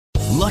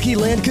Lucky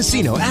Land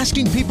Casino,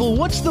 asking people,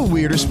 what's the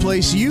weirdest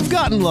place you've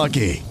gotten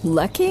lucky?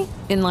 Lucky?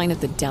 In line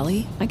at the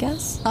deli, I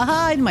guess?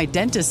 Aha, in my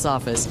dentist's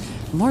office.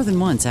 More than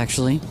once,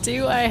 actually.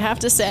 Do I have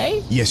to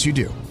say? Yes, you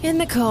do. In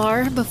the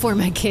car before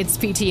my kids'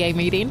 PTA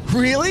meeting.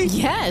 Really?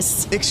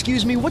 Yes.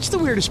 Excuse me, what's the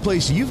weirdest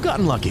place you've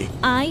gotten lucky?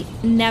 I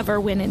never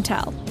win and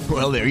tell.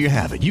 Well, there you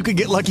have it. You can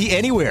get lucky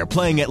anywhere,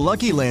 playing at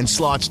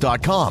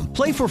LuckyLandSlots.com.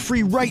 Play for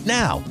free right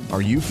now.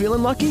 Are you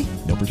feeling lucky?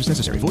 No purchase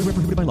necessary. Void where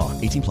prohibited by law.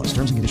 18 plus.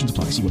 Terms and conditions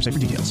apply. See website for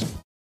details.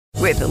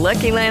 With the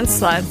Lucky Land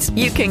Slots,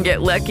 you can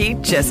get lucky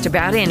just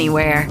about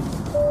anywhere.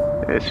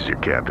 This is your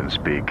captain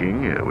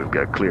speaking. We've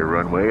got clear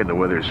runway and the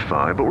weather's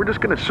fine, but we're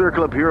just going to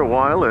circle up here a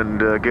while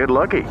and get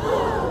lucky.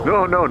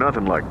 No,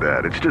 nothing like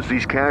that. It's just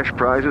these cash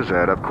prizes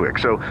add up quick.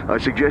 So I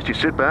suggest you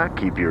sit back,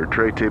 keep your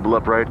tray table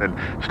upright, and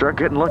start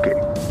getting lucky.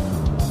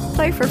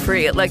 Play for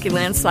free at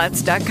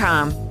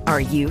LuckyLandSlots.com.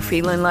 Are you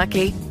feeling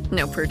lucky?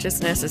 No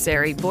purchase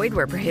necessary. Void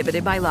where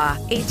prohibited by law.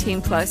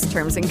 18 plus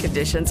terms and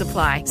conditions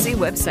apply. See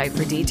website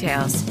for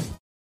details.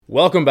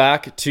 Welcome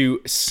back to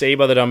Say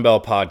by the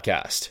Dumbbell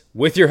podcast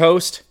with your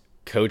host,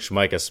 Coach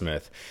Micah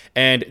Smith.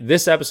 And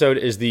this episode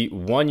is the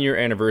 1 year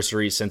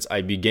anniversary since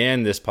I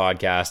began this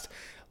podcast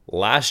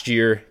last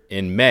year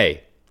in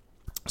May.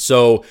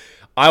 So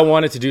I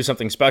wanted to do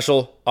something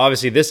special.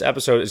 Obviously, this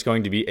episode is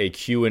going to be a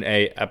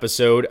Q&A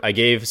episode. I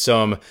gave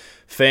some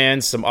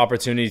fans some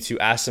opportunity to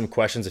ask some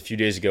questions a few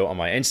days ago on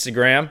my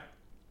Instagram,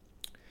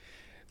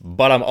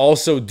 but I'm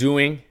also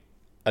doing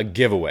a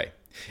giveaway.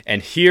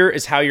 And here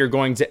is how you're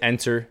going to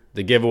enter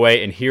the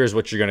giveaway, and here's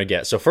what you're going to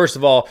get. So first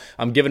of all,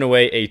 I'm giving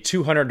away a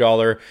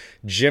 $200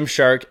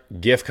 Gymshark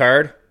gift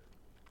card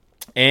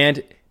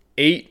and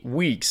 8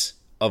 weeks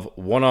of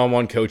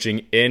one-on-one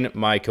coaching in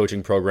my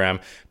coaching program,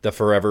 the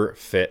Forever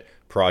Fit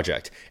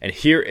Project. And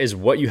here is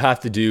what you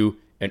have to do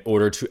in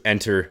order to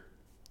enter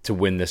to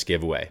win this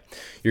giveaway.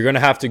 You're going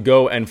to have to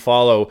go and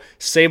follow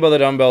Save by the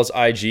Dumbbells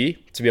IG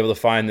to be able to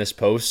find this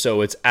post.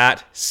 So it's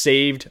at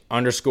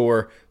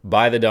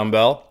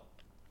saved_by-the-dumbbell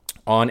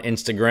on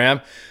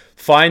Instagram.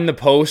 Find the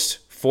post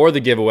for the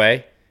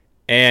giveaway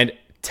and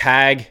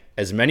tag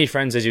as many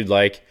friends as you'd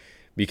like,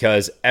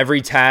 because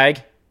every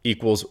tag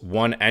equals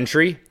one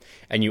entry,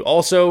 and you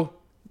also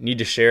need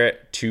to share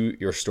it to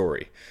your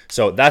story.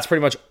 So that's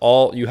pretty much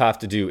all you have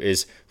to do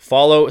is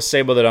follow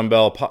Save by the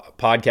Dumbbell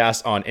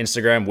podcast on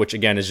Instagram, which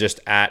again is just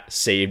at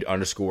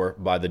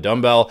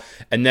saved_by-the-dumbbell,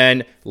 and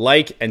then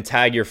like and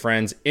tag your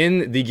friends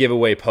in the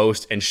giveaway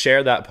post and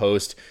share that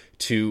post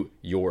to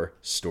your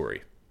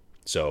story.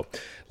 So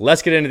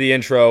let's get into the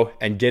intro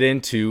and get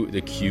into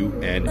the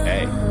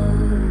Q&A.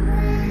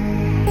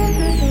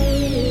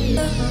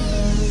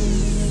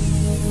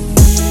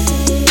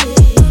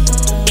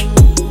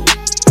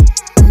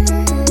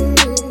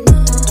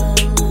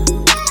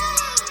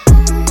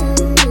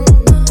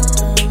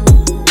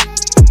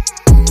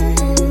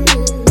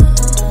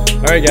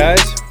 All right, guys,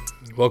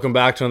 welcome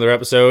back to another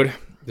episode.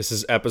 This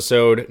is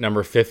episode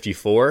number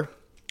 54,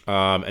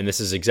 and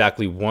this is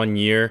exactly 1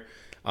 year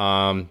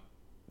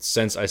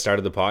since I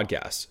started the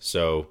podcast.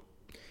 So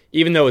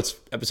even though it's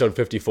episode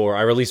 54,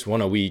 I release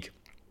one a week.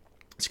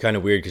 It's kind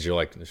of weird because you're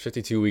like, there's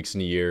 52 weeks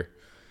in a year.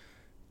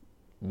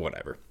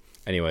 Whatever.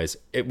 Anyways,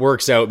 it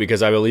works out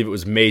because I believe it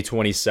was May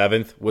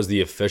 27th was the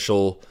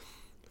official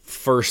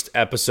first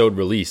episode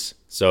release.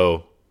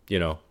 So,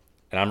 and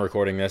I'm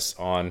recording this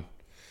on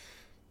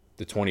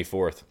the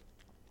 24th.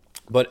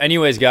 But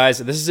anyways, guys,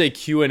 this is a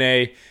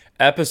Q&A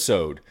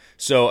episode.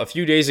 So a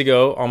few days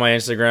ago on my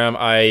Instagram,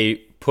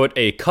 I put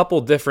a couple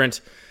different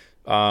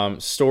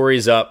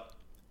stories up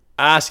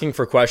asking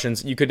for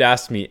questions. You could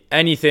ask me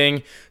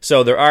anything.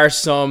 So there are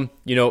some,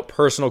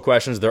 personal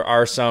questions. There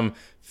are some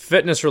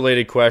fitness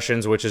related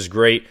questions, which is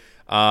great.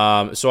 So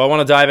I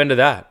want to dive into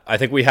that. I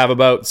think we have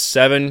about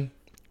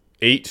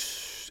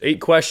 8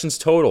 questions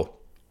total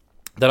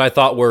that I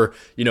thought were,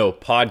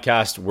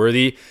 podcast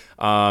worthy,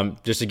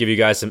 just to give you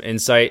guys some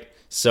insight.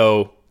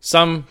 So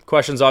some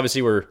questions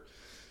obviously were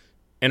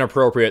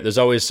inappropriate. There's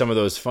always some of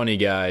those funny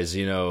guys,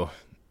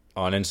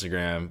 on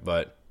Instagram,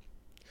 but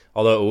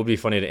although it would be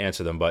funny to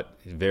answer them, but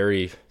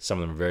some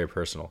of them are very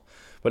personal.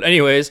 But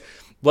anyways,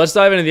 let's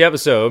dive into the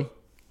episode.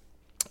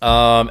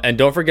 And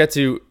don't forget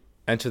to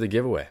enter the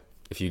giveaway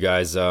if you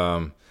guys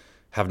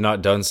have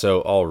not done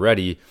so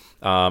already.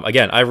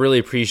 Again, I really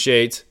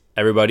appreciate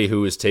everybody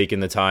who has taken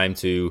the time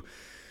to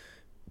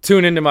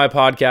tune into my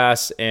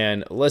podcast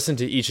and listen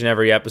to each and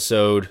every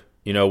episode,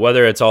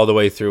 whether it's all the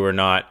way through or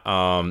not.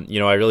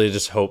 I really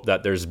just hope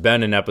that there's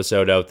been an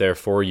episode out there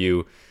for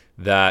you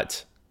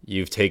that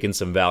you've taken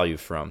some value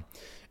from.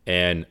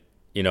 And,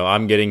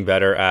 I'm getting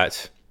better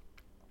at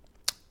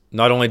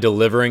not only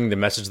delivering the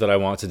message that I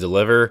want to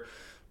deliver,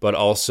 but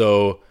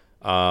also,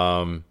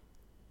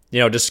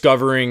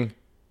 discovering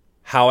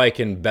how I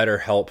can better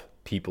help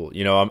people.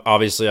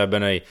 Obviously I've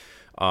been a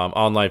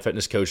online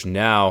fitness coach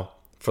now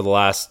for the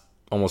last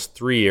almost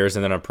 3 years,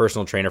 and then a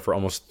personal trainer for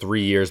almost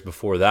 3 years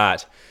before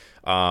that.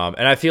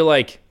 And I feel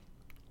like,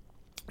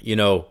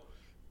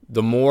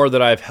 the more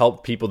that I've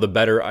helped people, the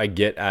better I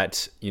get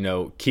at,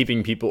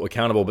 keeping people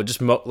accountable, but just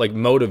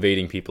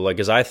motivating people.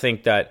 Because I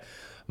think that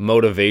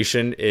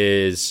motivation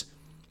is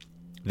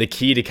the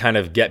key to kind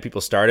of get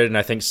people started. And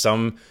I think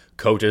some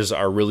coaches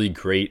are really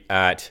great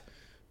at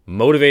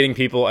motivating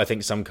people. I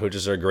think some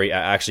coaches are great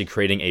at actually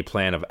creating a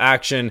plan of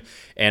action.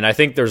 And I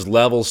think there's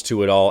levels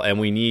to it all. And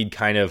we need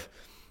kind of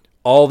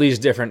all these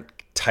different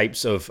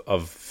types of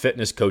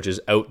fitness coaches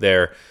out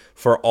there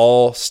for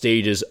all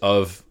stages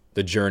of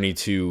the journey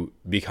to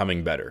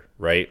becoming better,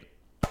 right?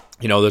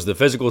 There's the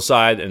physical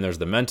side and there's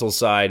the mental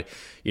side.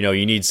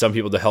 You need some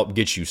people to help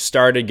get you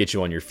started, get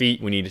you on your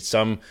feet. We need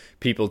some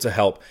people to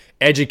help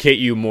educate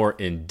you more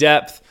in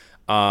depth.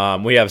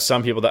 We have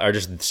some people that are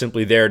just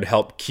simply there to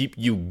help keep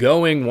you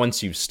going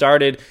once you've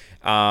started,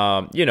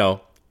 and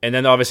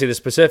then obviously the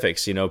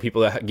specifics,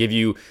 people that give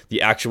you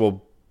the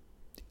actual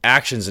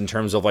actions in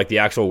terms of like the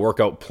actual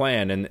workout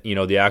plan and,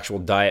 the actual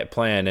diet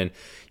plan. And,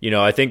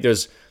 I think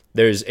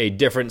there's a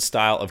different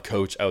style of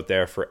coach out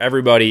there for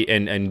everybody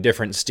and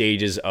different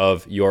stages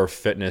of your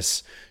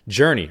fitness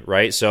journey,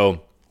 right?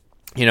 So,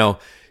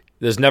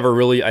 there's never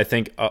really, I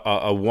think,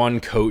 a one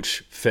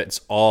coach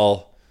fits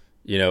all,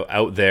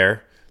 out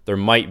there. There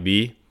might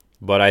be,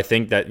 but I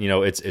think that,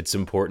 it's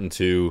important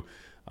to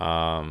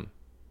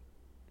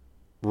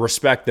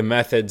respect the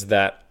methods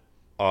that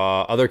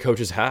other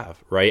coaches have,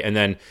 right? And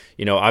then,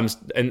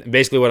 and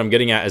basically what I'm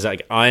getting at is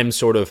like I'm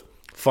sort of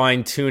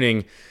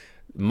fine-tuning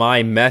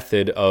my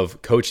method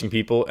of coaching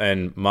people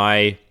and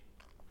my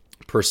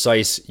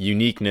precise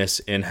uniqueness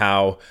in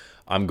how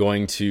I'm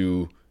going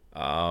to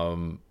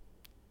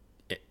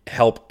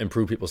help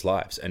improve people's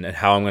lives and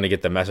how I'm going to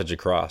get the message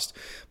across.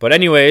 But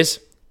anyways,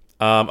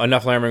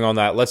 enough lammering on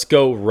that. Let's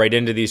go right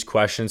into these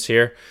questions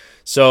here.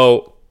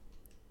 So,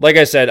 like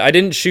I said, I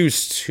didn't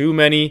choose too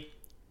many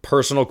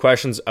personal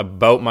questions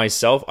about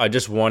myself. I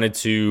just wanted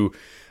to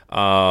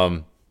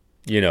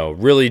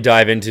really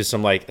dive into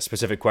some like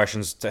specific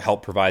questions to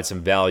help provide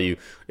some value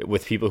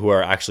with people who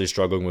are actually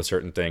struggling with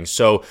certain things.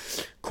 So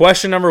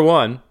question number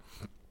 1,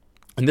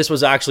 and this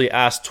was actually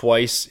asked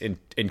twice in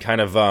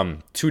kind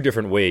of two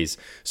different ways.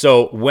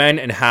 So when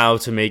and how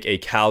to make a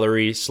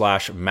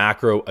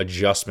calorie/macro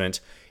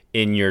adjustment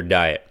in your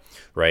diet,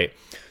 right?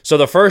 So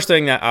the first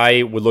thing that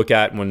I would look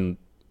at when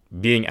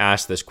being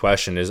asked this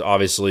question is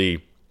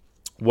obviously,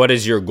 what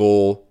is your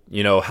goal?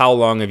 How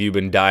long have you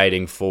been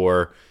dieting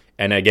for?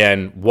 And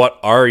again, what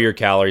are your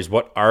calories?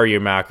 What are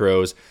your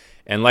macros?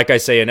 And like I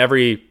say in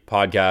every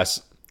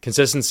podcast,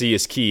 consistency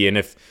is key. And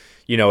if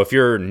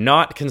you're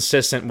not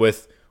consistent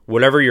with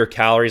whatever your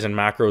calories and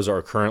macros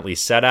are currently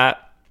set at,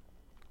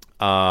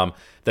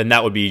 then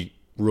that would be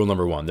rule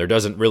number 1. There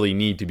doesn't really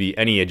need to be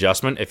any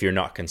adjustment if you're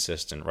not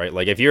consistent, right?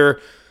 Like if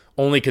you're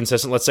only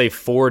consistent, let's say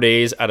 4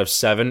 days out of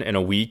 7 in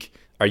a week,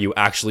 are you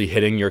actually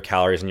hitting your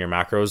calories and your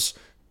macros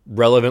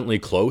relevantly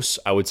close?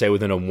 I would say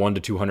within a 1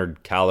 to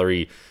 200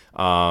 calorie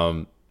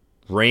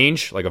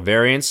range, like a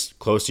variance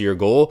close to your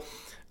goal,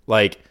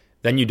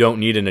 then you don't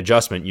need an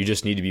adjustment. You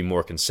just need to be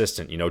more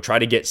consistent. Try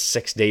to get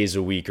 6 days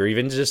a week or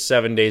even just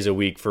 7 days a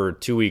week for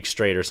 2 weeks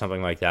straight or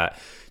something like that,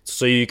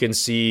 so you can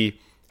see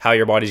how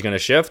your body's going to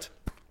shift.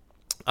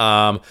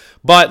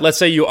 But let's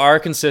say you are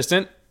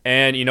consistent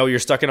and you're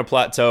stuck in a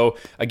plateau.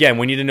 Again,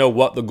 we need to know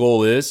what the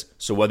goal is.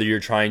 So whether you're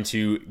trying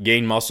to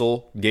gain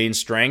muscle, gain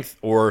strength,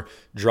 or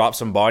drop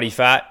some body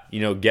fat,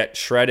 get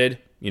shredded,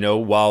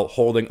 while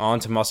holding on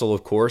to muscle,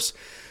 of course.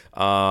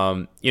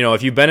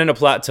 If you've been in a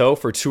plateau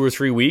for 2 or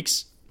 3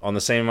 weeks on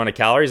the same amount of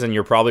calories, then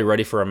you're probably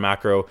ready for a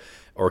macro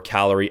or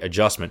calorie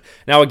adjustment.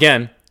 Now,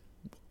 again,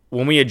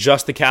 when we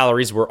adjust the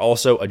calories, we're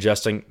also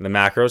adjusting the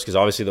macros because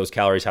obviously those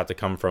calories have to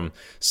come from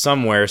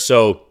somewhere.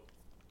 So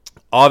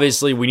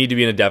obviously we need to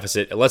be in a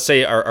deficit. Let's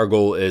say our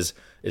goal is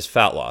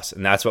fat loss,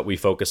 and that's what we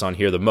focus on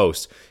here the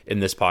most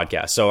in this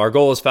podcast. So our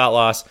goal is fat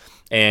loss,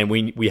 and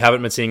we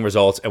haven't been seeing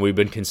results, and we've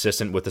been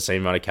consistent with the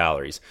same amount of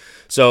calories.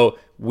 So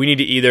we need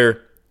to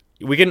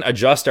we can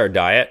adjust our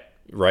diet,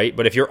 right?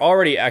 But if you're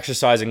already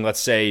exercising, let's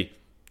say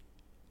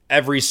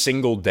every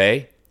single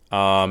day,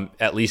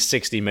 at least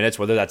 60 minutes,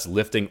 whether that's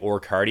lifting or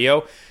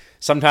cardio,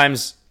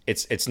 sometimes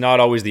it's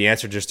not always the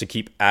answer just to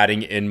keep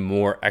adding in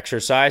more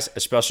exercise,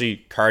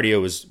 especially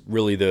cardio is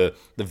really the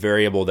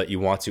variable that you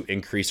want to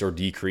increase or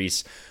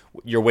decrease.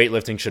 Your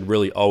weightlifting should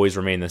really always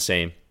remain the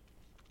same.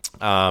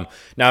 Now,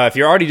 if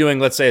you're already doing,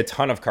 let's say, a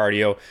ton of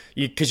cardio,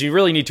 because you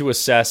really need to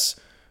assess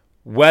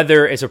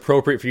whether it's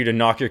appropriate for you to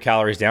knock your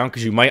calories down,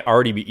 because you might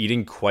already be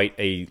eating quite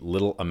a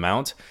little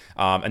amount.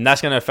 And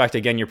that's going to affect,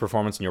 again, your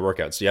performance in your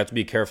workouts. So you have to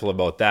be careful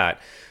about that.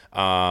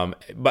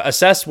 But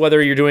assess whether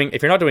if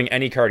you're not doing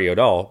any cardio at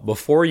all,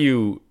 before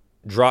you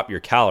drop your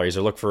calories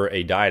or look for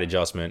a diet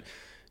adjustment,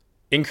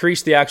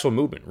 increase the actual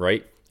movement,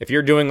 right? If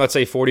you're doing, let's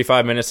say,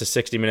 45 minutes to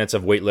 60 minutes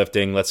of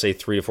weightlifting, let's say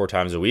 3 to 4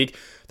 times a week,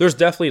 there's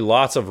definitely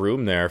lots of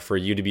room there for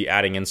you to be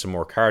adding in some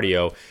more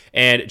cardio,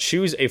 and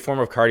choose a form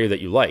of cardio that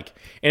you like.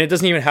 And it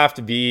doesn't even have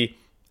to be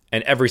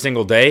an every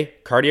single day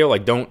cardio.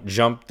 Like, don't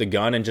jump the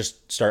gun and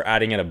just start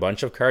adding in a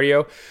bunch of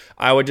cardio.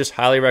 I would just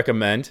highly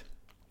recommend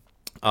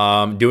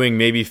doing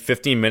maybe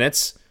 15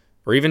 minutes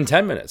or even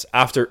 10 minutes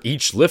after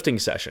each lifting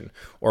session.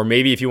 Or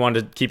maybe if you want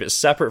to keep it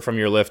separate from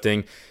your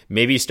lifting,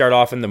 maybe start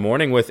off in the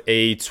morning with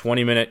a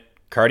 20-minute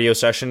cardio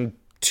session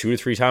 2 to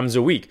 3 times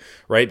a week,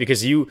 right?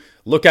 Because you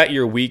look at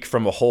your week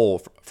from a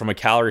whole, from a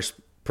calorie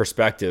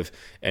perspective,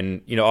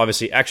 and,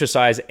 obviously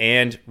exercise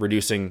and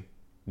reducing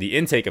the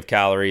intake of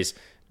calories,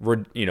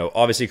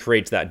 obviously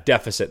creates that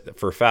deficit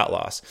for fat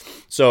loss.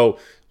 So,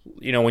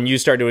 when you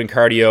start doing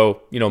cardio,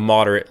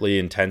 moderately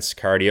intense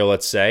cardio,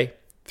 let's say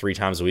 3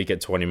 times a week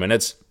at 20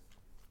 minutes,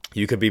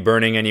 you could be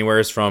burning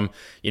anywhere from,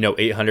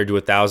 800 to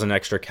 1,000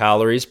 extra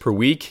calories per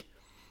week.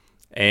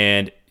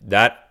 And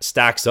that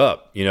stacks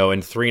up, in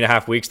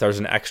 3.5 weeks, there's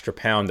an extra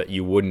pound that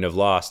you wouldn't have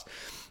lost.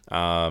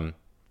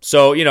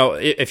 So,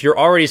 if you're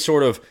already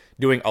sort of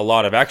doing a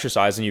lot of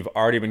exercise and you've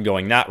already been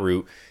going that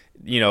route,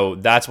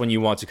 that's when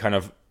you want to kind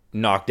of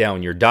knock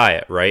down your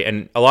diet, right?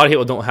 And a lot of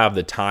people don't have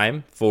the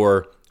time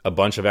for a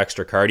bunch of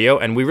extra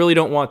cardio, and we really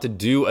don't want to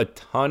do a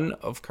ton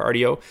of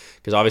cardio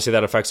because obviously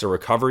that affects our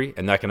recovery,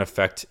 and that can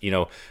affect,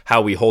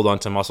 how we hold on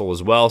to muscle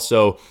as well.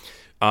 So,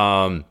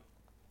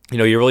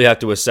 you really have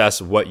to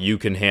assess what you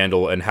can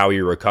handle and how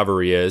your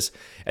recovery is,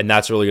 and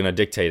that's really going to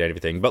dictate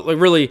everything. But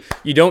really,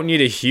 you don't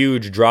need a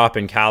huge drop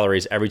in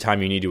calories every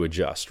time you need to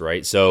adjust,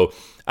 right? So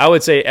I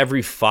would say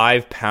every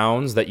 5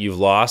 pounds that you've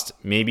lost,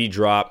 maybe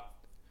drop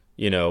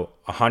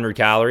 100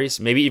 calories,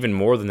 maybe even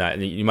more than that.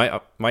 And you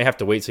might have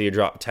to wait till you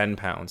drop 10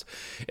 pounds.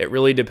 It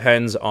really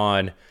depends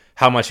on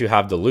how much you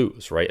have to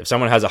lose, right? If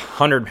someone has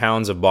 100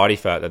 pounds of body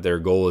fat that their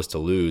goal is to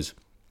lose,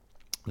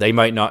 they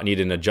might not need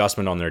an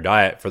adjustment on their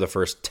diet for the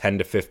first 10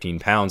 to 15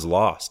 pounds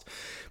lost.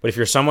 But if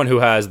you're someone who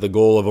has the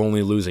goal of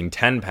only losing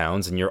 10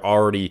 pounds and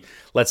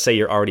let's say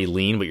you're already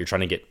lean, but you're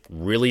trying to get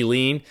really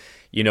lean,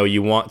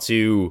 you want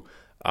to,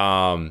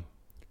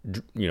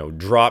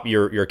 drop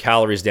your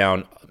calories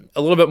down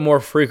a little bit more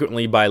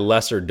frequently by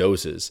lesser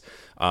doses.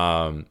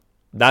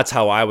 That's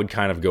how I would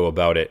kind of go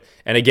about it.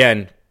 And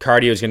again,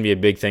 cardio is going to be a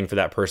big thing for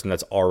that person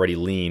that's already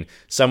lean.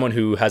 Someone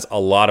who has a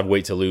lot of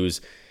weight to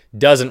lose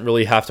doesn't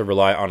really have to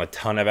rely on a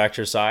ton of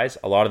exercise.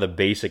 A lot of the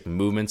basic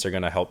movements are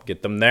going to help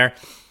get them there.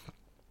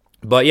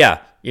 But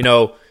yeah,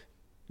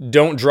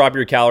 don't drop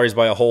your calories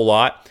by a whole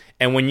lot.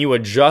 And when you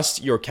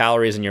adjust your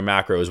calories and your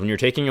macros, when you're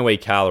taking away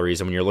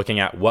calories and when you're looking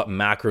at what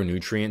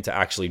macronutrient to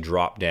actually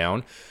drop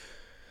down,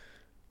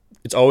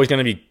 it's always going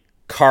to be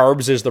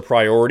carbs is the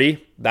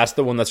priority. That's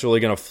the one that's really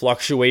going to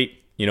fluctuate,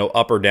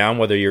 up or down,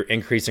 whether you're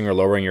increasing or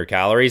lowering your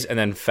calories. And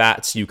then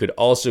fats you could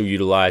also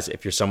utilize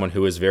if you're someone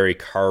who is very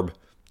carb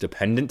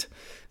dependent,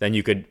 then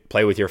you could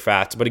play with your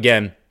fats. But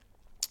again,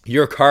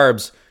 your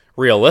carbs,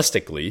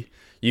 realistically,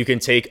 you can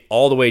take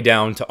all the way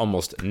down to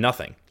almost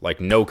nothing,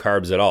 like no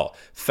carbs at all.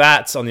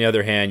 Fats, on the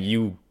other hand,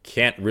 you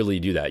can't really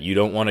do that. You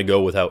don't want to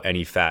go without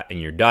any fat in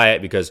your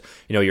diet because,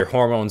 your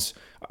hormones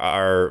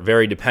are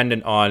very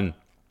dependent on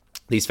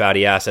these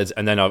fatty acids.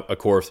 And then, of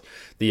course,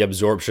 the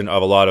absorption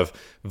of a lot of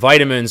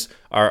vitamins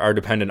are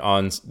dependent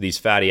on these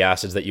fatty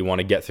acids that you want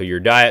to get through your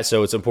diet.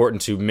 So it's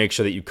important to make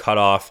sure that you cut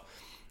off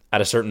at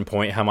a certain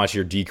point how much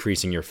you're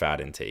decreasing your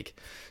fat intake.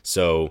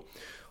 So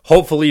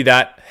hopefully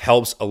that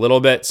helps a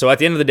little bit. So at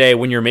the end of the day,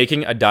 when you're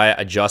making a diet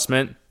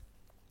adjustment,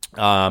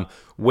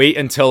 wait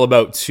until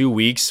about 2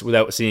 weeks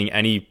without seeing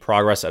any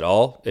progress at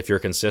all if you're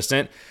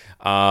consistent.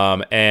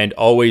 And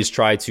always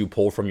try to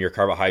pull from your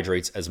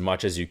carbohydrates as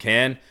much as you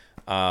can,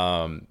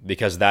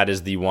 because that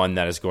is the one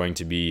that is going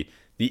to be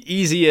the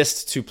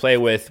easiest to play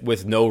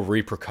with no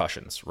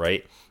repercussions,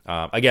 right?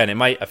 Again, it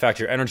might affect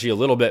your energy a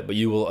little bit, but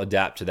you will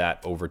adapt to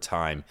that over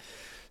time.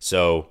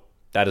 So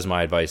that is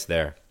my advice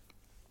there.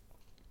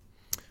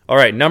 All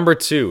right, number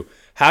 2,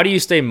 how do you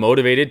stay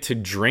motivated to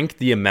drink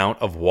the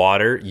amount of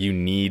water you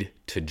need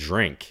to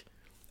drink?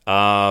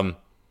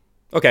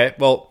 Okay,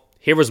 well,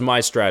 here was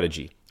my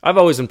strategy. I've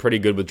always been pretty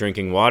good with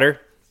drinking water,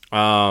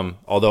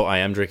 although I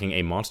am drinking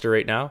a Monster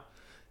right now.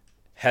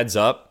 Heads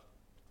up,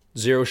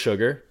 0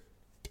 sugar.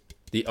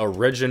 The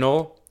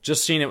original,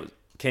 just seen it,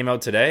 came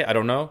out today. I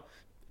don't know.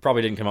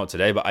 Probably didn't come out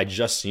today, but I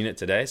just seen it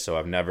today, so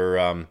I've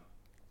never,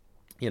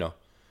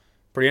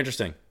 pretty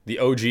interesting. The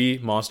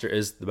OG Monster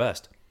is the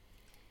best.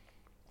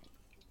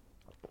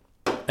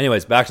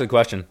 Anyways, back to the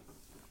question.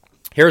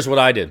 Here's what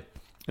I did,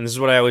 and this is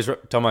what I always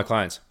tell my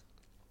clients.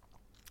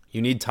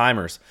 You need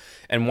timers.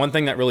 And one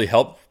thing that really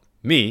helped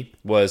me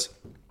was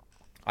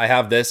I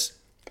have this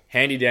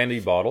handy-dandy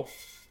bottle,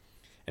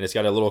 and it's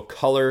got a little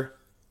color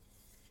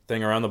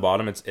thing around the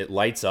bottom. It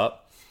lights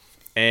up,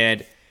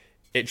 and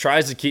it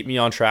tries to keep me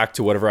on track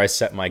to whatever I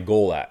set my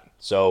goal at.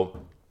 So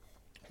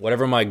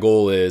whatever my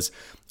goal is,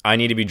 I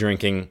need to be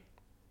drinking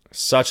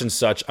such and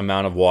such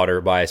amount of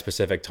water by a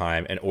specific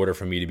time in order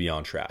for me to be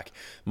on track.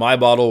 My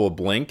bottle will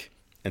blink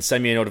and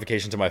send me a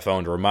notification to my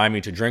phone to remind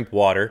me to drink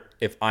water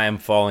if I am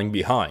falling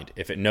behind,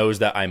 if it knows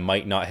that I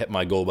might not hit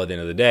my goal by the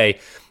end of the day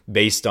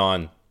based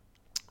on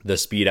the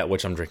speed at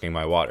which I'm drinking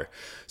my water.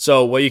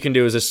 So what you can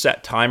do is just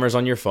set timers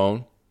on your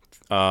phone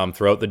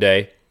throughout the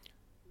day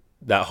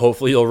that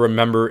hopefully you'll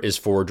remember is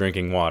for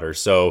drinking water.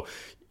 So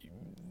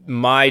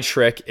my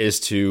trick is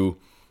to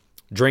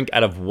drink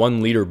out of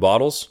 1 liter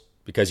bottles,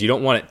 because you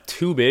don't want it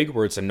too big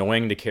where it's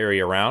annoying to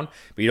carry around,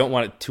 but you don't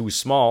want it too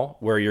small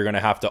where you're going to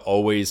have to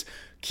always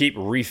keep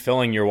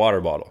refilling your water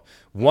bottle.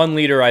 1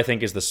 liter, I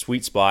think, is the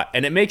sweet spot,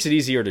 and it makes it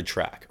easier to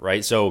track,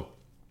 right? So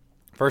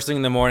first thing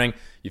in the morning,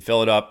 you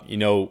fill it up,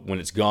 when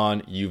it's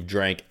gone, you've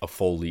drank a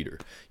full liter,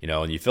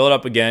 and you fill it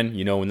up again,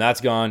 when that's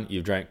gone,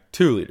 you've drank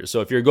 2 liters.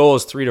 So if your goal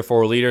is 3 to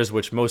 4 liters,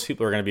 which most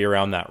people are going to be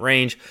around that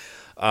range,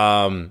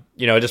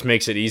 it just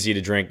makes it easy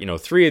to drink,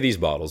 3 of these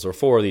bottles or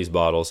 4 of these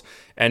bottles,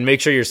 and make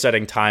sure you're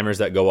setting timers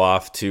that go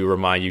off to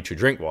remind you to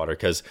drink water.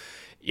 Because,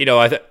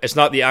 it's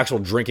not the actual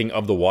drinking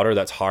of the water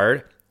that's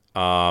hard,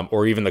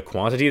 or even the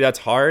quantity that's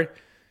hard.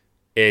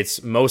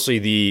 It's mostly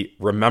the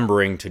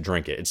remembering to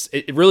drink it.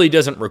 It really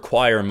doesn't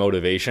require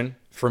motivation.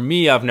 For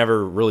me, I've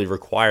never really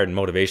required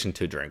motivation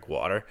to drink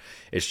water.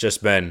 It's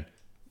just been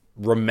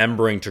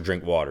remembering to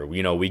drink water.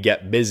 We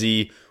get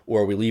busy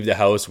or we leave the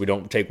house, we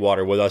don't take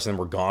water with us, and then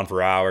we're gone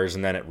for hours,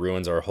 and then it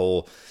ruins our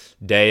whole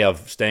day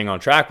of staying on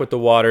track with the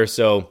water.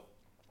 So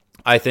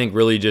I think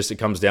really just it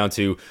comes down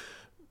to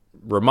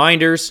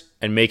reminders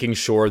and making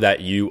sure that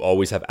you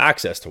always have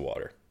access to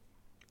water.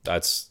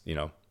 That's,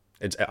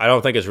 I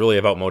don't think it's really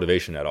about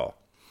motivation at all.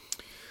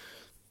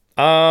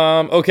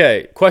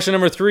 Okay, question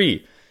number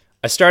 3.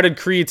 I started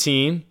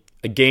creatine.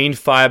 I gained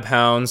 5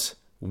 pounds.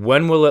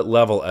 When will it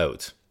level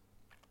out?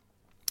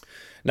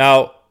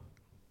 Now,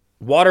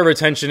 water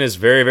retention is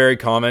very, very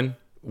common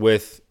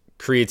with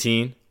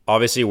creatine.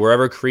 Obviously,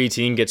 wherever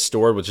creatine gets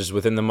stored, which is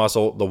within the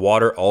muscle, the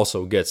water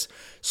also gets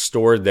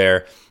stored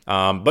there.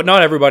 But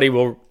not everybody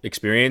will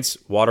experience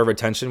water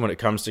retention when it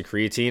comes to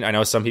creatine. I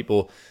know some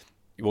people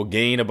will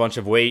gain a bunch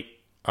of weight,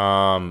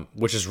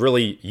 which is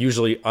really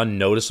usually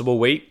unnoticeable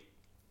weight.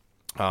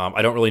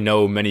 I don't really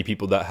know many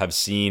people that have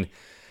seen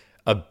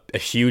a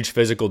huge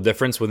physical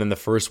difference within the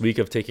first week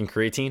of taking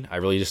creatine. I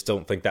really just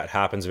don't think that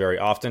happens very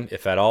often,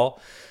 if at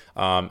all.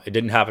 It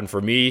didn't happen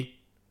for me.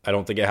 I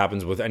don't think it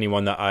happens with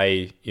anyone that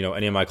any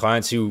of my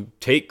clients who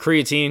take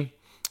creatine.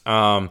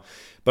 But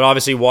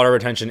obviously water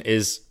retention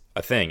is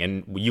a thing,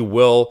 and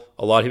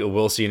a lot of people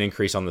will see an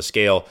increase on the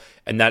scale,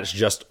 and that's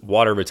just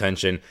water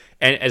retention.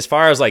 And as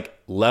far as like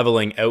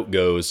leveling out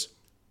goes,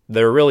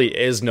 there really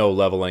is no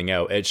leveling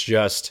out. It's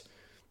just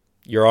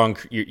your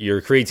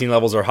creatine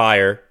levels are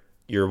higher,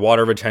 your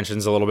water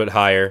retention's a little bit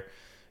higher.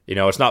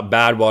 It's not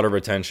bad water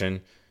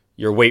retention.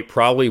 Your weight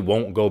probably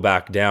won't go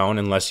back down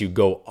unless you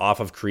go off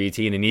of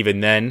creatine, and even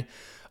then,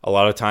 a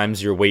lot of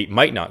times your weight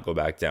might not go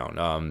back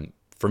down.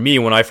 For me,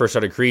 when I first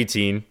started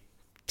creatine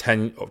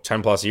 10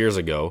 plus years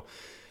ago,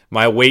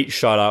 my weight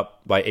shot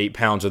up by 8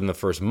 pounds within the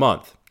first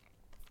month.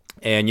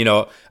 And,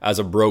 as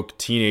a broke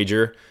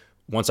teenager,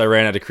 once I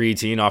ran out of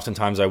creatine,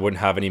 oftentimes I wouldn't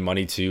have any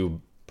money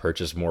to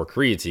purchase more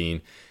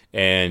creatine.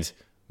 And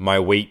my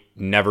weight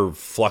never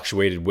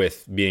fluctuated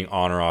with being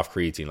on or off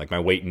creatine. Like my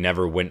weight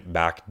never went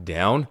back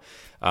down.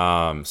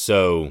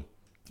 So,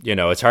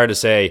 it's hard to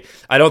say.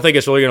 I don't think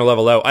it's really going to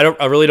level out.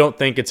 I really don't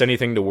think it's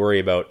anything to worry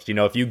about.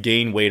 If you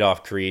gain weight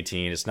off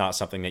creatine, it's not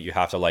something that you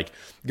have to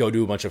go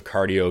do a bunch of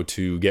cardio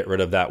to get rid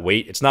of that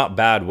weight. It's not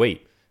bad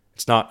weight.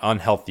 It's not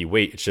unhealthy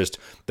weight. It's just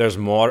there's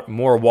more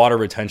water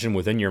retention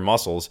within your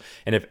muscles.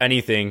 And if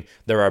anything,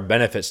 there are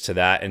benefits to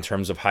that in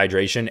terms of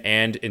hydration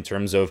and in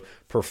terms of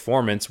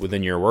performance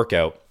within your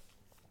workout,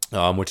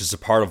 which is a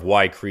part of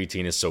why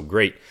creatine is so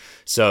great.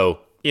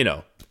 So,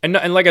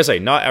 and like I say,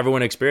 not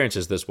everyone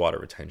experiences this water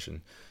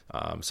retention.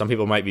 Some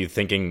people might be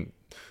thinking,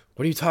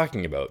 what are you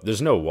talking about?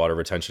 There's no water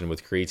retention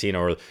with creatine,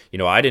 or,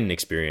 I didn't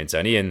experience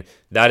any. And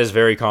that is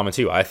very common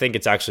too. I think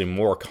it's actually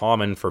more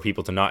common for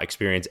people to not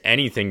experience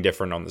anything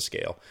different on the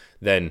scale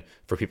than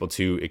for people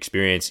to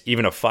experience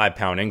even a 5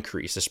 pound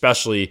increase,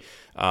 especially,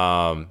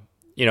 I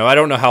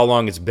don't know how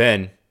long it's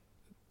been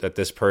that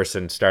this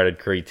person started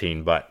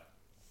creatine, but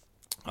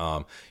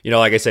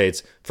like I say,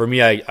 it's for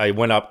me, I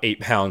went up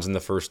 8 pounds in the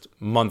first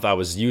month I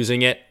was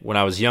using it. When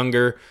I was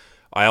younger,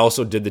 I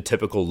also did the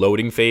typical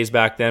loading phase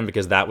back then,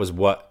 because that was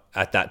what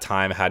at that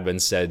time had been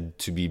said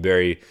to be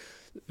very,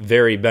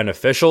 very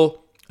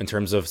beneficial in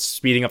terms of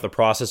speeding up the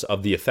process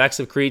of the effects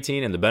of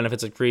creatine and the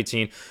benefits of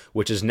creatine,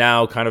 which has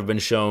now kind of been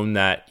shown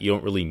that you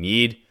don't really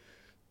need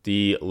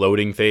the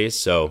loading phase.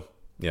 So,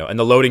 and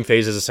the loading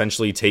phase is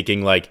essentially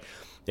taking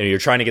you're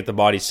trying to get the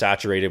body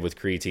saturated with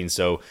creatine.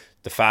 So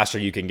the faster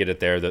you can get it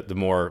there,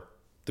 the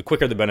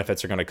quicker the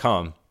benefits are going to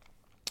come.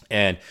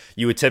 And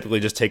you would typically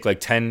just take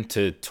 10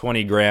 to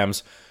 20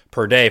 grams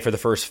per day for the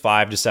first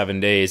 5 to 7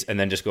 days, and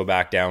then just go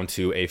back down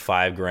to a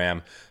 5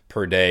 gram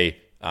per day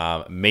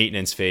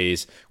maintenance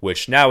phase,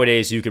 which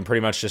nowadays you can pretty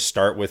much just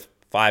start with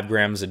 5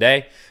 grams a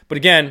day. But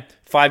again,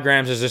 5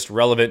 grams is just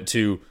relevant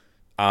to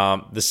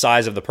the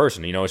size of the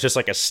person. It's just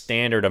like a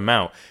standard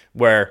amount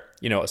where,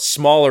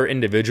 smaller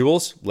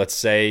individuals, let's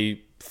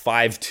say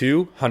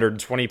 5'2",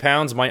 120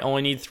 pounds, might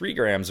only need 3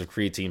 grams of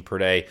creatine per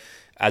day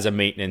as a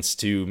maintenance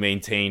to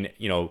maintain,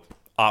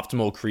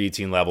 optimal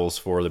creatine levels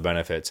for the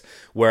benefits.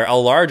 Where a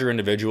larger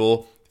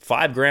individual,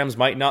 5 grams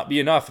might not be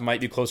enough. It might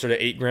be closer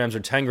to 8 grams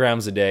or 10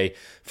 grams a day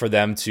for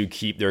them to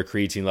keep their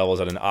creatine levels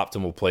at an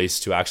optimal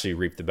place to actually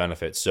reap the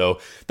benefits. So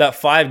that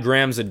 5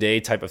 grams a day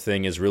type of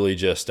thing is really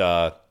just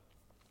a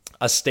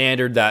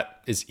standard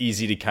that is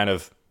easy to kind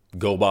of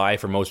go by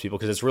for most people,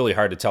 because it's really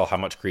hard to tell how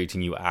much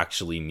creatine you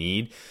actually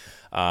need.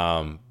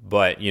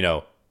 But,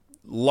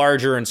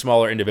 larger and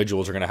smaller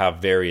individuals are going to have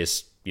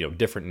various,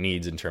 different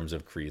needs in terms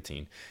of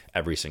creatine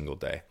every single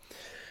day.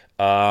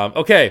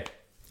 Okay.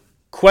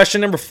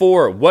 Question number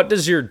 4. What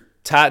does your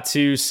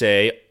tattoo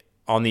say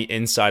on the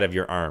inside of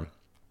your arm?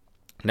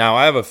 Now,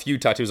 I have a few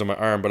tattoos on my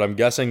arm, but I'm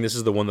guessing this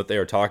is the one that they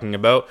are talking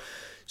about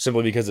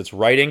simply because it's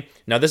writing.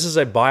 Now, this is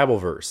a Bible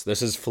verse.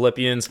 This is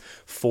Philippians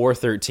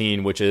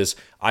 4:13, which is,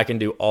 I can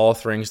do all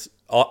things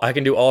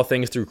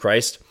through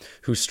Christ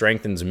who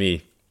strengthens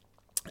me.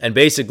 And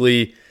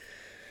basically,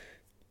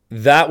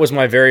 that was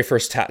my very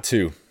first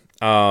tattoo.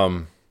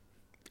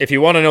 If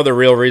you want to know the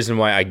real reason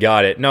why I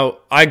got it, no,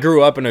 I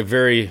grew up in a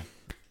very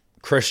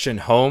Christian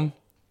home.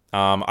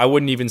 I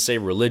wouldn't even say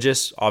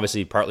religious.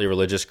 Obviously, partly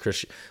religious.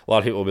 A lot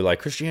of people will be like,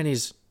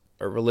 Christianity's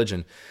a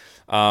religion.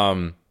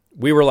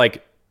 We were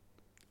like,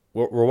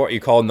 we're what you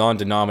call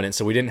non-denominant,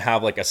 so we didn't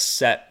have like a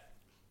set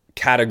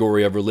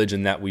category of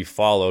religion that we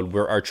followed,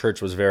 where our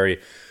church was very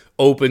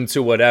open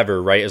to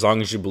whatever, right? As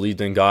long as you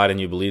believed in God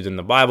and you believed in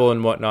the Bible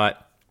and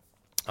whatnot.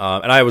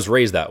 And I was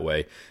raised that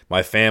way.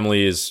 My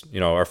family is,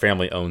 our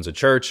family owns a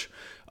church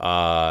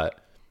and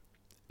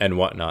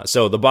whatnot.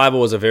 So the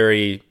Bible was a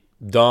very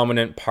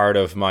dominant part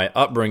of my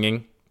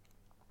upbringing.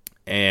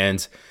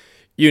 And,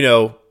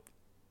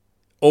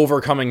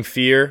 overcoming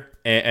fear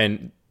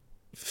and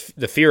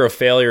the fear of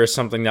failure is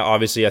something that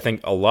obviously I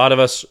think a lot of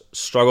us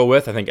struggle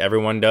with. I think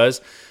everyone does.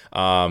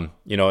 And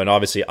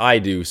obviously I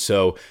do.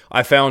 So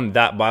I found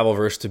that Bible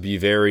verse to be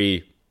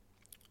very,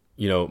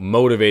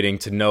 motivating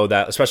to know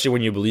that, especially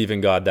when you believe in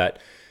God, that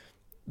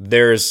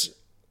there's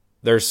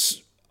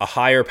a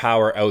higher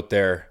power out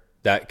there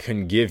that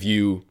can give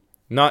you,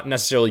 not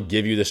necessarily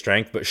give you the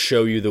strength, but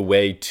show you the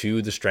way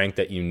to the strength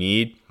that you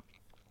need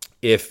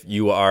if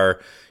you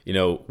are,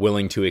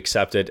 willing to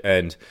accept it.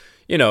 And,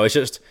 it's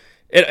just,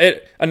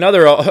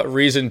 another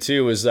reason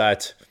too is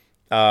that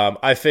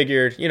I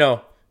figured,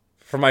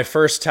 for my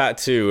first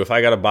tattoo, if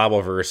I got a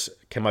Bible verse,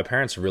 can my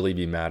parents really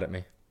be mad at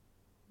me?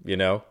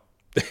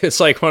 It's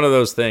like one of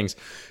those things.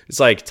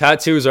 It's like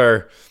tattoos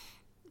are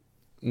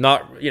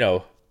not,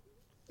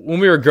 when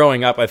we were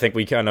growing up, I think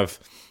we kind of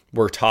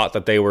were taught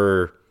that they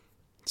were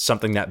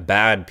something that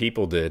bad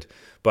people did,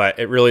 but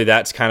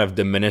that's kind of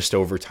diminished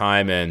over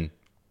time. And,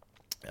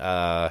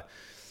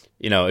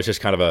 it's just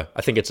kind of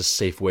I think it's a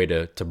safe way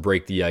to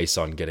break the ice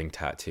on getting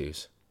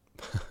tattoos.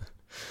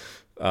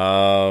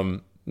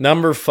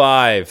 Number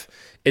 5,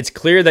 it's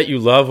clear that you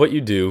love what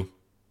you do.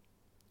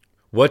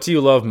 What do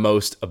you love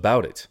most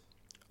about it?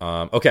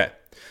 Okay.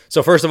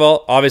 So first of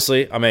all,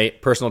 obviously I'm a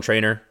personal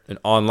trainer, an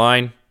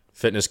online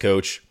fitness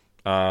coach.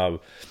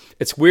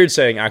 It's weird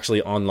saying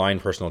actually online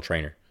personal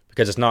trainer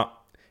because it's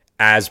not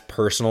as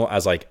personal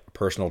as like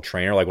personal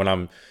trainer. Like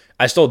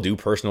I still do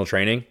personal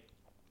training,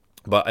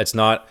 but it's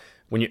not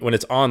when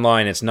it's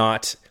online, it's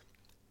not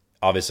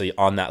obviously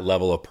on that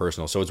level of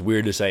personal. So it's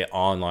weird to say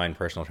online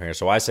personal trainer.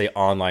 So I say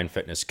online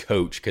fitness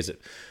coach because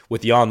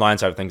with the online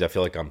side of things, I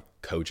feel like I'm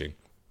coaching.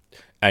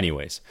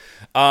 Anyways,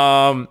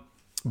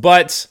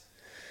 but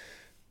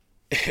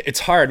it's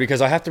hard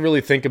because I have to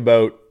really think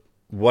about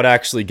what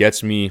actually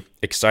gets me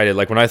excited.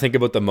 Like when I think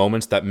about the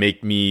moments that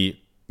make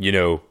me,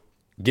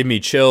 give me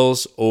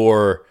chills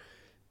or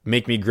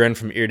make me grin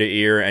from ear to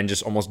ear and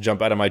just almost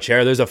jump out of my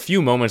chair. There's a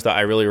few moments that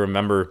I really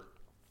remember,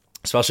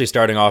 especially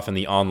starting off in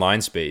the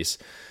online space.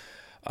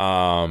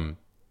 There's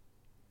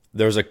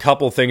a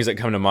couple things that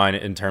come to mind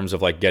in terms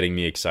of like getting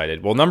me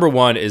excited. Well, number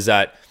 1 is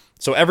that,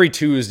 so every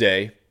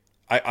Tuesday,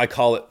 I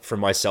call it for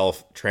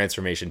myself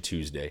Transformation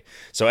Tuesday.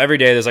 So every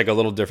day there's like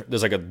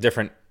a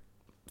different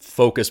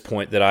focus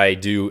point that I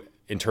do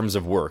in terms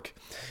of work.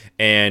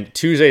 And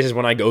Tuesdays is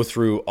when I go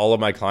through all of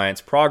my clients'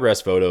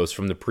 progress photos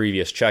from the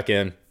previous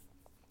check-in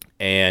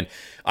and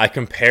I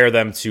compare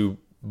them to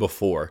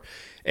before.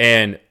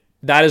 And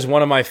that is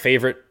one of my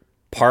favorite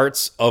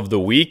parts of the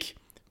week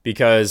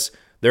because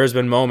there's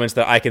been moments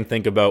that I can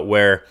think about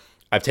where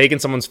I've taken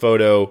someone's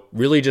photo,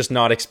 really just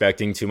not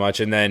expecting too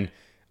much, and then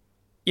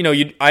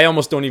I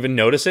almost don't even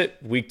notice it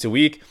week to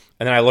week.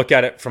 And then I look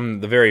at it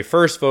from the very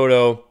first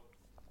photo,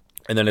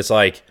 and then it's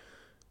like,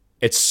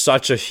 it's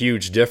such a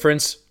huge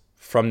difference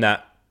from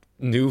that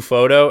new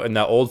photo and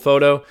that old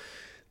photo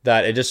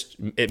that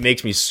it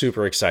makes me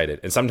super excited.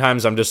 And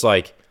sometimes I'm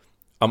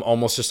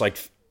almost just like,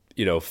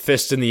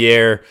 fist in the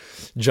air,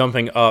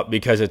 jumping up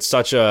because it's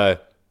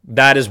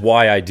that is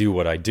why I do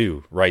what I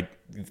do, right?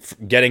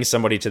 Getting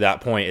somebody to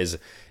that point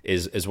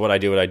is what I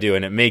do,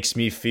 and it makes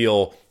me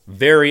feel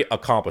very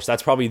accomplished.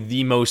 That's probably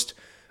the most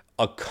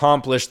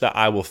accomplished that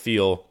I will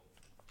feel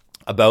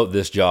about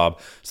this job.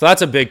 So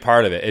that's a big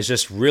part of it. It's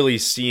just really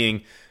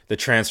seeing the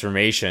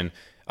transformation,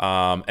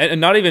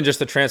 and not even just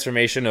the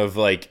transformation of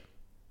like,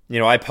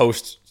 I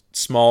post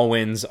small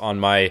wins on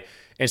my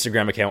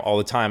Instagram account all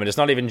the time, and it's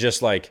not even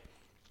just like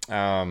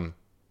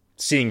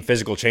seeing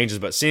physical changes,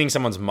 but seeing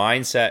someone's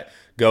mindset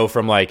go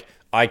from like,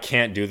 I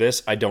can't do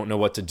this, I don't know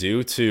what to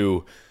do,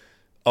 to,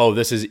 oh,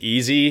 this is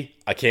easy,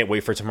 I can't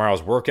wait for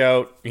tomorrow's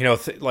workout.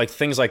 Like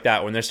things like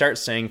that. When they start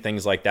saying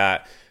things like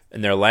that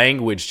and their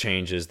language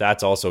changes,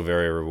 that's also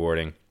very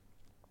rewarding.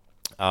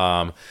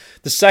 The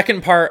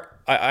second part,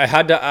 I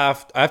have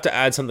to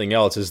add something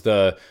else, is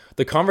the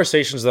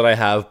conversations that I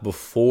have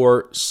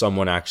before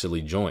someone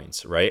actually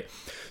joins, right?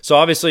 So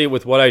obviously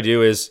with what I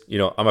do is,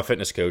 I'm a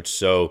fitness coach,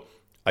 so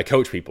I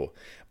coach people,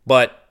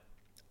 but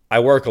I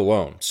work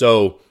alone.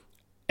 So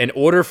in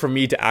order for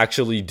me to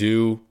actually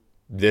do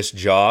this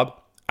job,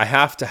 I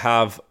have to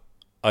have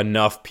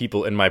enough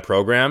people in my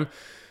program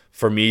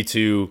for me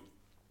to,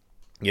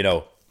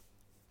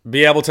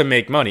 be able to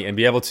make money and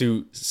be able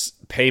to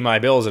pay my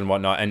bills and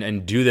whatnot,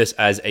 and do this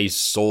as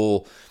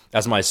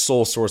my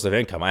sole source of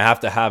income. I have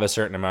to have a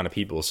certain amount of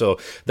people. So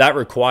that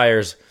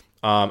requires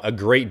a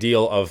great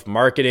deal of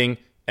marketing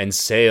and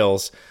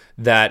sales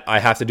that I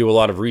have to do a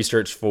lot of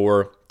research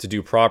to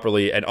do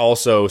properly, and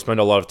also spend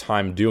a lot of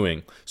time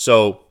doing.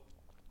 So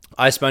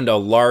I spend a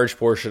large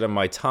portion of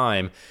my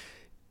time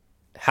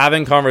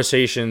having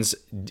conversations,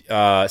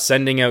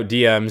 sending out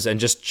DMs,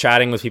 and just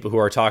chatting with people who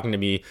are talking to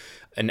me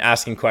and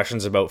asking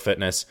questions about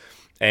fitness.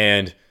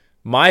 And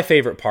my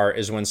favorite part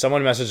is when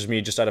someone messages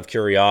me just out of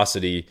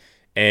curiosity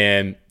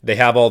and they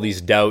have all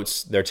these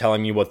doubts. They're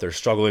telling me what they're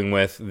struggling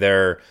with.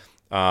 They're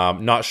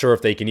not sure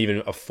if they can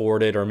even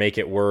afford it or make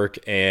it work.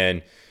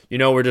 And,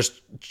 we're just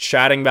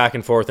chatting back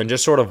and forth and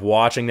just sort of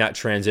watching that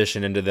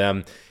transition into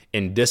them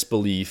in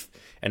disbelief.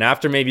 And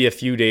after maybe a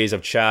few days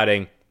of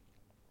chatting,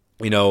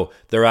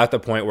 they're at the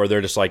point where they're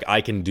just like,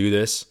 I can do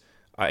this.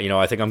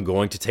 I think I'm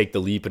going to take the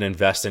leap and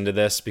invest into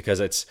this, because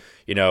it's,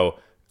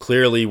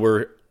 clearly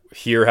we're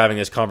here having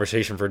this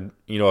conversation for,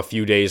 a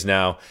few days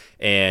now.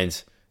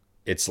 And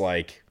it's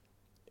like,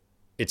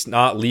 it's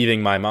not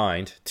leaving my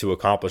mind to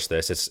accomplish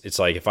this. It's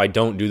like, if I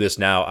don't do this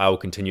now, I will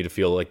continue to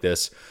feel like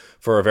this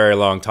for a very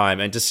long time.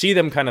 And to see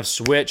them kind of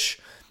switch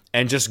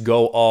and just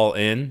go all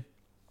in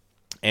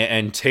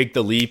and take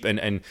the leap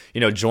and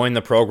join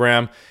the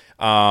program,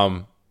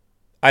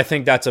 I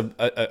think that's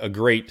a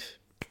great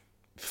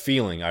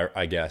feeling,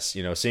 I guess,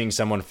 seeing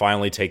someone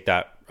finally take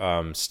that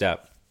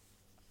step.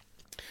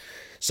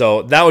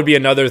 So that would be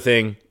another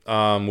thing,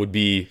 would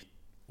be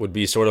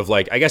sort of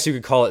like, I guess you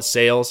could call it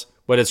sales,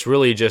 but it's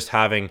really just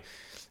having,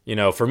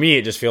 for me,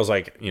 it just feels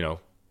like,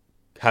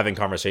 having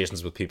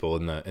conversations with people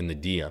in the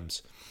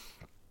DMs.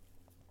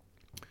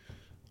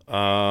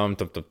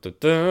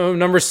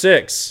 Number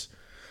 6.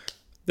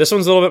 This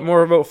one's a little bit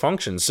more about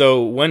function.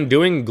 So when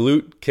doing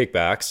glute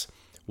kickbacks,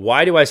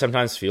 why do I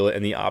sometimes feel it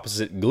in the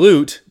opposite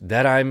glute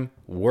that I'm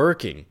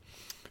working?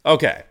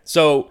 Okay,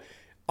 so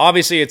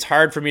obviously it's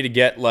hard for me to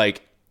get,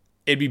 like,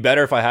 it'd be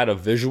better if I had a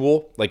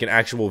visual, like an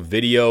actual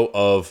video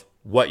of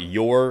what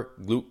your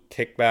glute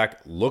kickback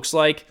looks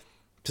like,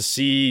 to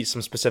see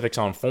some specifics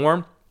on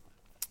form,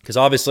 because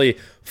obviously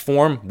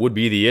form would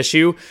be the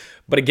issue.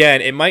 But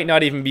again, it might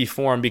not even be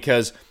form,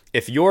 because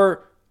if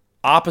your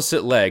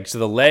opposite leg, so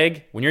the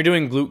leg, when you're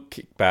doing glute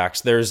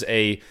kickbacks, there's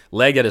a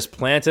leg that is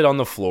planted on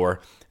the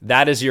floor.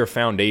 That is your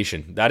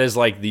foundation. That is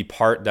like the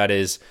part that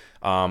is,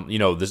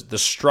 the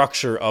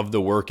structure of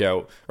the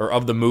workout or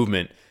of the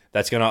movement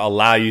that's going to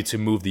allow you to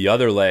move the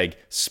other leg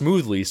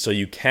smoothly so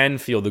you can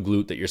feel the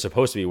glute that you're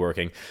supposed to be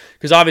working.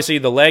 Because obviously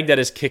the leg that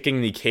is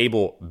kicking the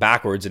cable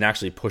backwards and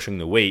actually pushing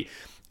the weight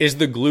is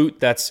the glute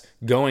that's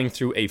going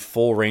through a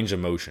full range of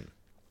motion.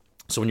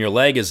 So when your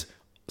leg is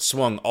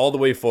swung all the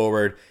way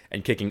forward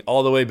and kicking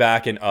all the way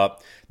back and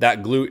up,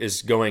 that glute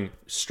is going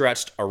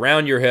stretched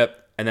around your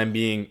hip and then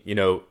being,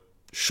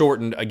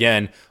 shortened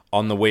again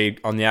on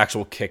the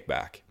actual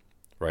kickback,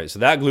 right? So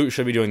that glute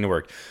should be doing the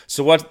work.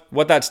 So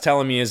what that's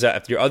telling me is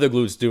that if your other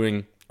glute's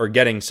doing or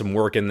getting some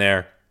work in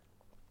there,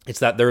 it's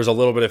that there's a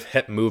little bit of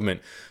hip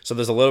movement. So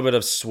there's a little bit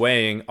of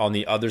swaying on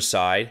the other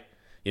side.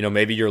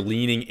 Maybe you're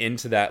leaning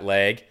into that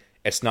leg.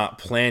 It's not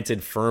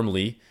planted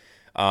firmly.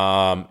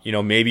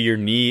 Maybe your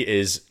knee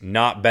is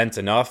not bent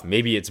enough.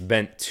 Maybe it's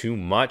bent too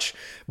much.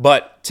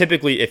 But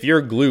typically, if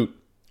your glute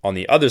on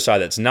the other side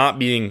that's not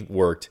being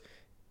worked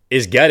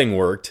is getting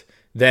worked,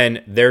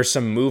 then there's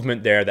some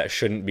movement there that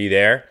shouldn't be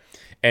there.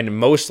 And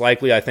most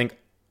likely, I think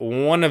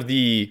one of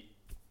the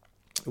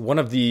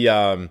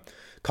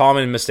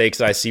common mistakes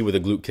that I see with a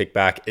glute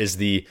kickback is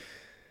the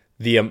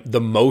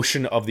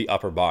motion of the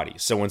upper body.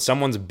 So when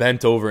someone's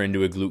bent over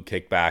into a glute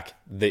kickback,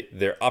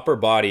 their upper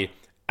body,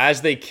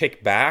 as they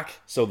kick back,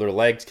 so their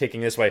legs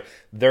kicking this way,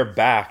 their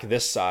back,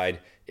 this side,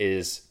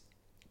 is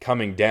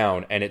coming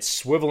down and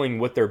it's swiveling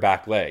with their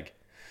back leg.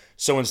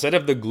 So instead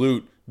of the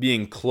glute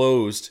being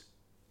closed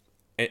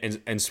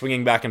and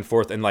swinging back and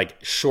forth and like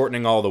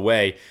shortening all the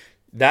way,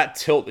 that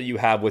tilt that you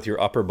have with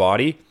your upper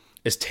body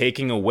is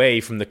taking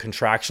away from the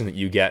contraction that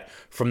you get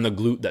from the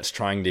glute that's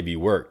trying to be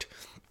worked.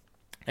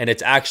 And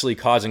it's actually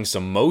causing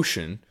some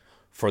motion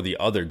for the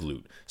other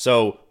glute.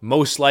 So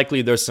most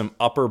likely there's some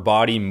upper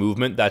body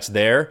movement that's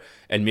there,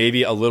 and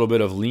maybe a little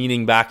bit of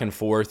leaning back and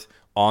forth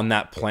on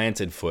that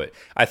planted foot.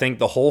 I think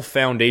the whole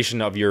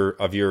foundation of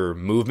your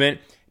movement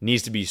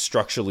needs to be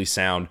structurally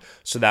sound,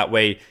 so that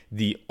way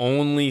the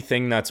only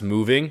thing that's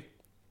moving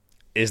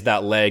is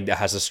that leg that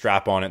has a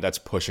strap on it that's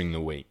pushing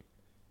the weight.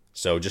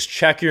 So just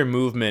check your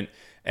movement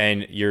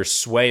and your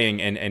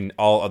swaying and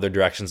all other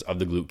directions of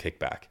the glute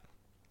kickback.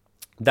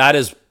 That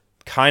is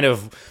kind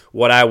of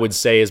what I would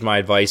say is my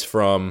advice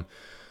from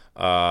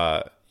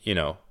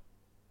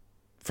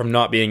from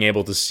not being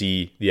able to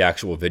see the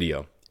actual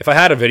video. If I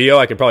had a video,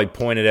 I could probably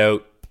point it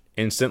out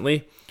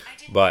instantly,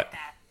 but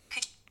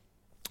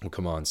oh,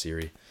 come on,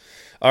 Siri.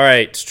 All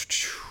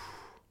right.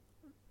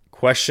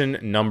 Question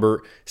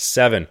number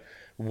 7.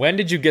 When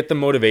did you get the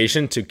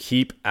motivation to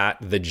keep at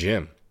the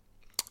gym?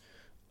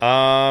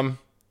 I've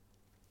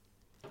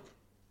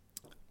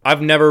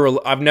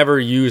never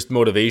used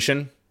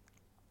motivation.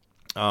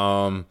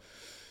 I've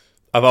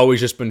always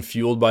just been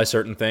fueled by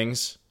certain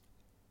things.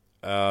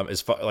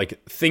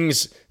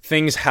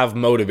 Things have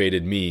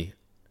motivated me,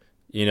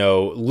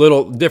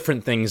 little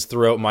different things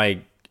throughout my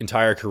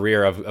entire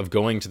career of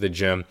going to the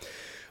gym,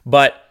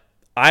 but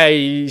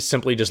I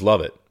simply just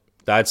love it.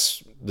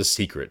 That's the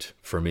secret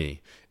for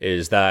me,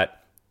 is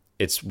that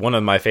it's one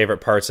of my favorite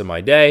parts of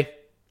my day.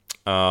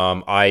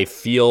 I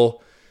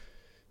feel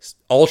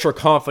ultra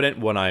confident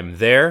when I'm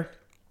there.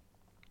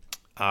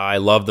 I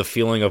love the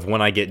feeling of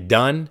when I get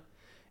done.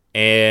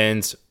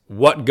 And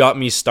what got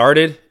me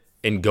started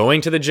in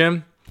going to the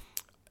gym,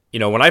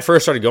 when I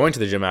first started going to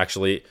the gym,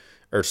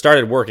 or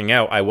started working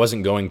out, I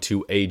wasn't going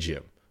to a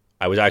gym.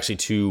 I was actually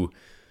too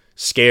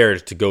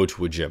scared to go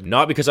to a gym.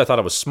 Not because I thought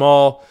I was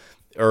small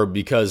or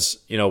because,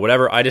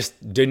 whatever. I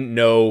just didn't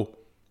know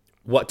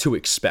what to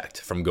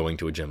expect from going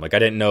to a gym. Like, I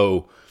didn't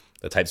know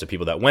the types of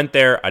people that went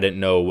there. I didn't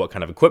know what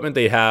kind of equipment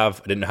they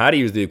have. I didn't know how to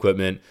use the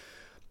equipment.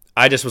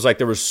 I just was like,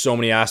 there were so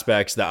many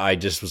aspects that I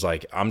just was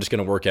like, I'm just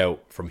going to work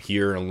out from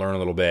here and learn a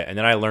little bit. And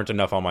then I learned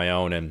enough on my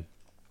own and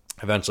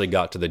eventually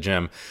got to the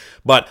gym.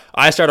 But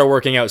I started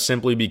working out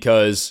simply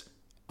because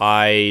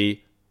I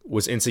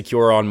was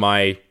insecure on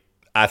my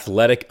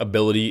athletic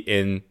ability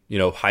in,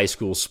 high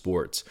school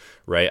sports,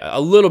 right? A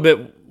little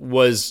bit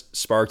was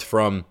sparked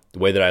from the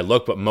way that I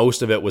look, but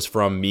most of it was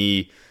from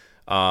me,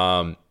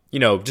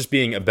 just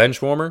being a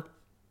bench warmer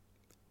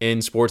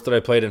in sports that I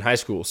played in high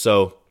school.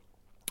 So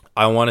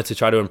I wanted to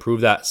try to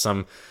improve that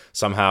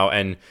somehow.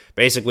 And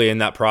basically in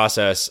that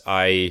process,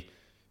 I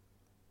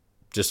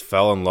just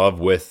fell in love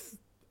with,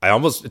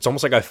 it's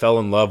almost like I fell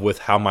in love with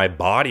how my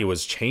body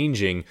was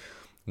changing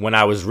when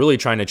I was really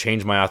trying to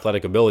change my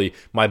athletic ability.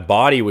 My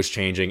body was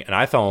changing and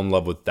I fell in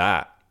love with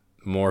that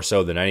more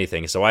so than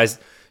anything. So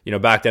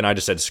back then I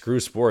just said, screw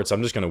sports.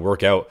 I'm just going to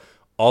work out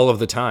all of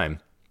the time.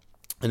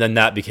 And then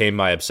that became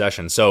my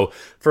obsession. So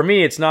for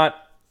me, it's not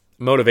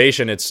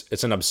motivation.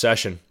 It's an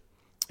obsession.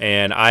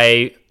 And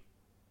I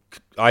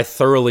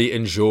thoroughly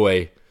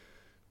enjoy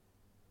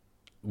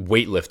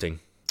weightlifting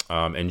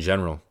in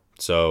general.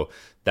 So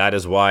that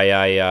is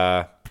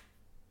why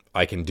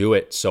I can do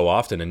it so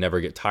often and never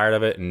get tired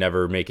of it and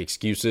never make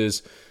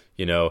excuses,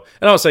 And I'm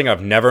not saying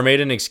I've never made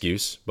an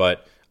excuse,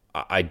 but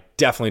I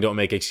definitely don't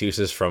make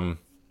excuses from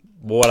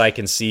what I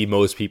can see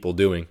most people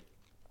doing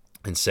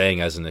and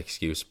saying as an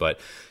excuse. But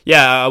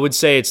yeah, I would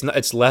say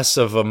it's less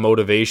of a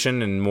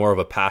motivation and more of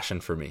a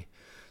passion for me.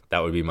 That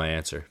would be my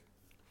answer.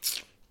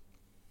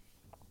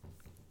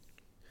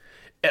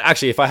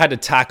 Actually, if I had to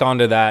tack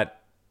onto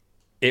that,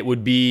 it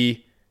would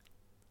be,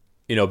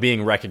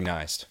 being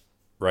recognized,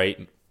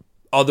 right?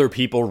 Other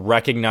people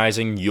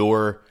recognizing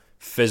your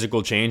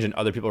physical change and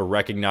other people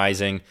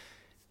recognizing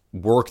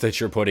work that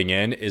you're putting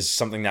in is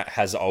something that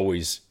has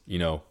always,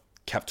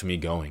 kept me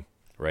going,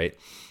 right?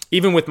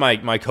 Even with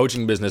my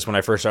coaching business, when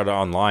I first started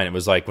online, it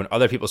was like when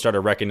other people started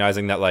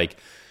recognizing that,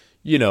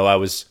 I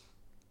was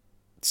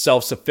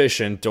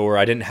self-sufficient or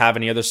I didn't have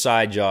any other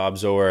side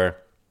jobs or,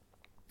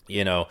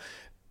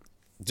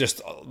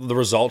 just the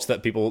results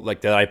that people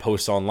that I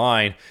post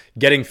online,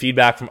 getting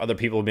feedback from other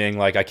people being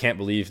like, I can't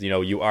believe,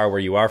 you are where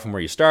you are from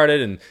where you started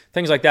and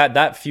things like that.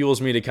 That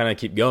fuels me to kind of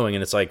keep going.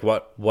 And it's like,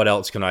 what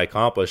else can I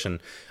accomplish? And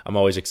I'm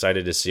always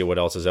excited to see what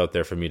else is out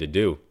there for me to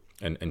do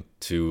and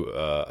to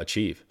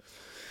achieve.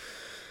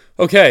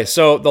 Okay.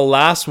 So the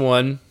last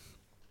one,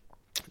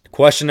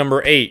 question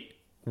number 8,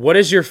 what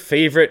is your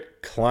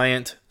favorite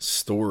client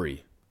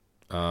story?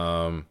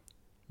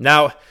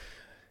 Now,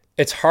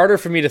 it's harder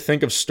for me to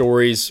think of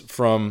stories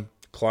from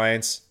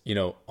clients,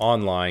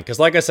 online. Because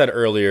like I said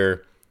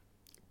earlier,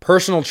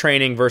 personal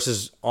training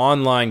versus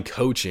online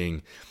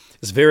coaching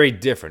is very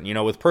different.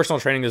 With personal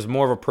training, there's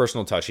more of a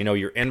personal touch.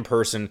 You're in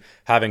person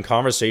having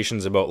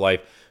conversations about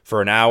life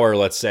for an hour,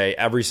 let's say,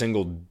 every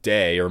single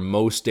day or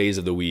most days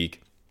of the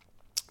week.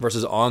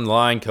 Versus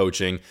online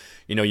coaching,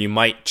 you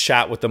might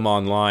chat with them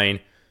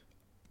online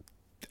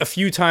a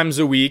few times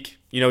a week.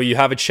 You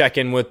have a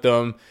check-in with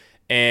them.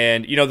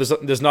 And,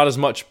 there's not as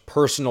much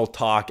personal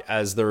talk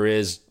as there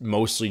is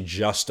mostly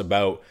just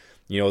about,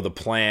 the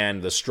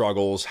plan, the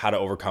struggles, how to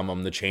overcome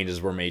them, the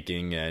changes we're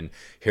making, and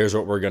here's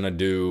what we're going to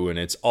do. And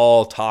it's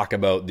all talk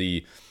about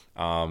the,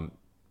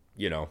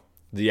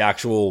 the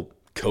actual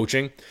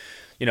coaching.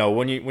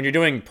 when you're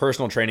doing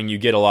personal training, you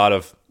get a lot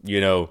of,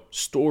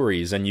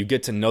 stories, and you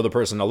get to know the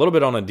person a little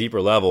bit on a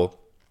deeper level.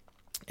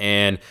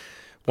 And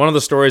one of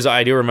the stories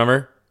I do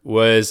remember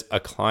was a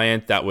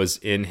client that was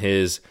in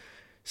his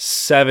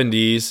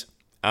 70s,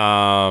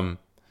 and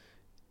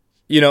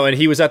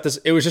he was at this,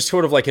 it was just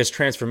sort of like his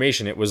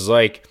transformation. It was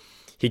like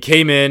he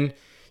came in,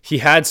 he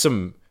had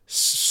some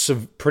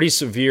pretty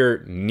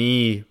severe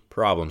knee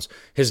problems.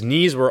 His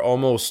knees were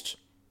almost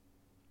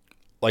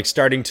like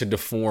starting to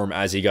deform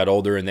as he got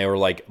older, and they were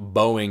like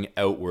bowing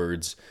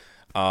outwards,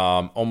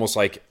 almost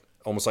like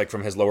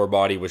from his lower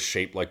body was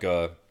shaped like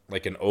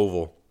an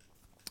oval.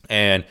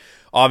 And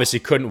obviously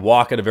couldn't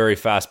walk at a very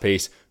fast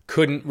pace,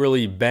 couldn't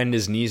really bend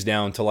his knees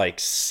down to like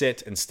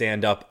sit and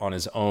stand up on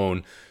his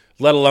own,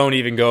 let alone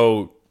even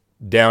go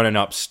down and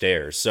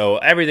upstairs. So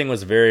everything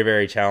was very,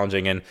 very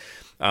challenging. And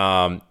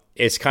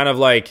it's kind of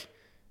like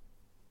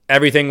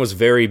everything was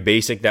very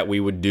basic that we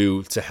would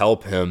do to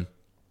help him,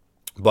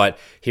 but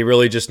he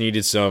really just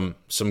needed some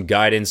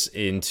guidance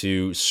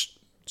into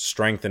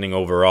strengthening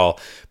overall.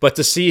 But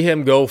to see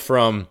him go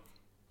from,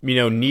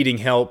 needing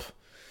help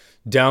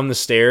down the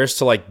stairs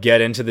to like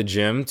get into the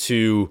gym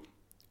to,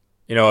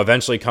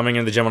 eventually coming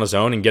into the gym on his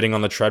own and getting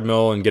on the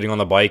treadmill and getting on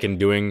the bike and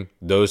doing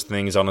those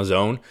things on his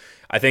own,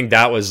 I think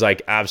that was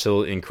like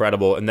absolutely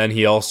incredible. And then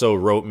he also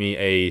wrote me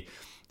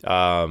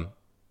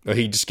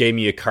he just gave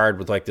me a card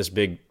with like this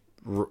big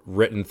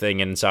written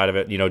thing inside of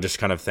it, just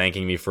kind of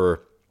thanking me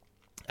for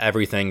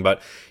everything.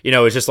 But,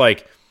 it's just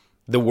like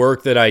the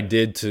work that I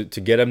did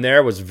to get him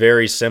there was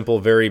very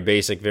simple, very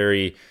basic,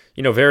 very,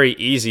 very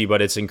easy,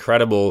 but it's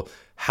incredible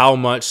how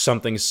much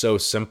something so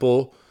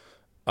simple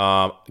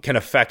can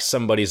affect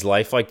somebody's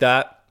life like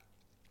that,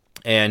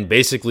 and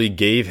basically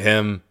gave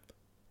him,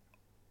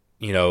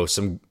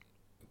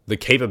 the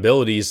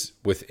capabilities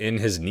within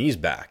his knees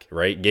back,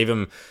 right? Gave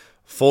him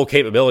full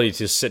capability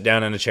to sit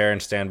down in a chair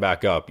and stand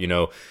back up,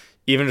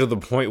 even to the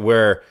point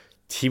where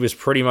he was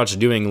pretty much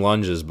doing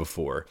lunges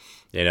before,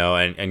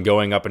 and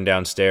going up and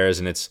down stairs.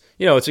 And it's,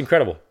 it's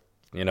incredible,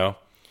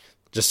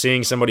 just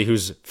seeing somebody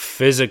who's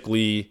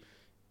physically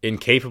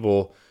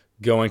incapable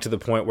going to the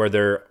point where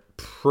they're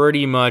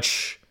pretty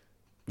much,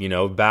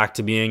 back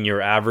to being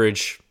your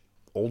average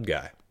old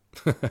guy.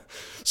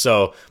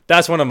 So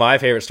that's one of my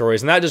favorite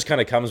stories. And that just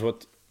kind of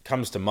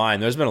comes to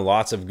mind. There's been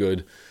lots of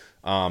good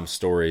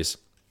stories,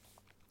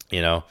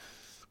 But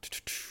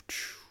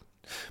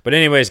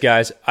anyways,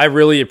 guys, I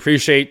really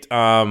appreciate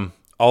all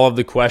of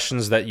the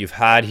questions that you've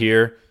had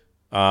here.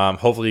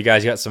 Hopefully you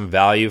guys got some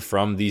value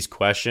from these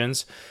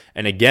questions.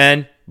 And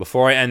again,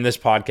 before I end this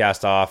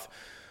podcast off,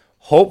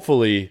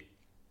 hopefully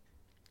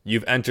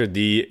you've entered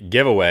the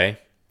giveaway.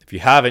 If you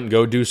haven't,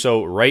 go do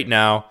so right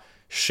now.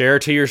 Share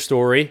to your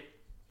story.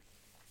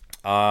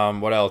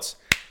 What else?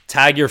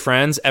 Tag your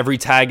friends. Every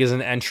tag is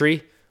an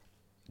entry.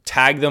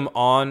 Tag them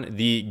on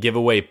the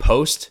giveaway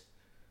post,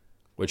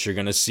 which you're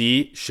going to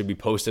see should be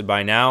posted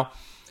by now.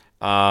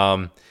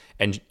 And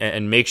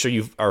make sure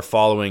you are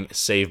following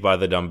Saved by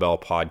the Dumbbell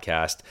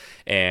podcast.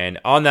 And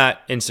on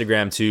that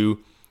Instagram too,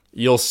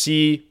 you'll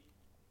see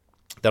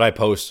that I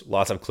post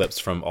lots of clips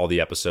from all the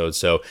episodes.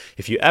 So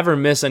if you ever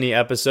miss any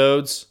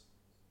episodes,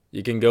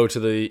 you can go to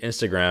the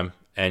Instagram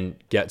and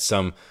get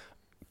some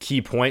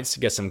key points,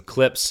 get some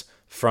clips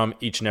from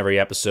each and every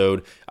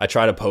episode. I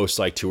try to post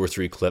like 2 or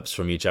 3 clips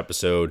from each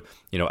episode,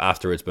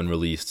 after it's been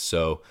released.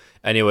 So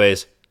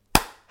anyways,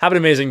 have an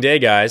amazing day,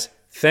 guys.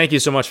 Thank you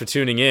so much for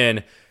tuning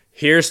in.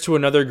 Here's to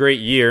another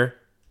great year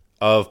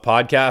of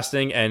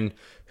podcasting, and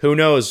who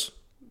knows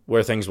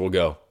where things will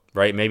go,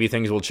 right? Maybe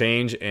things will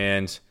change.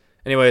 And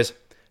anyways,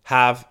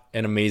 have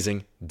an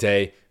amazing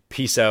day.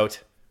 Peace out.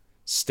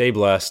 Stay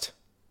blessed.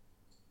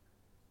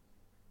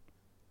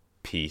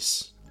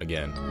 Peace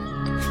again.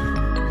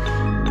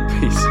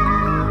 Peace.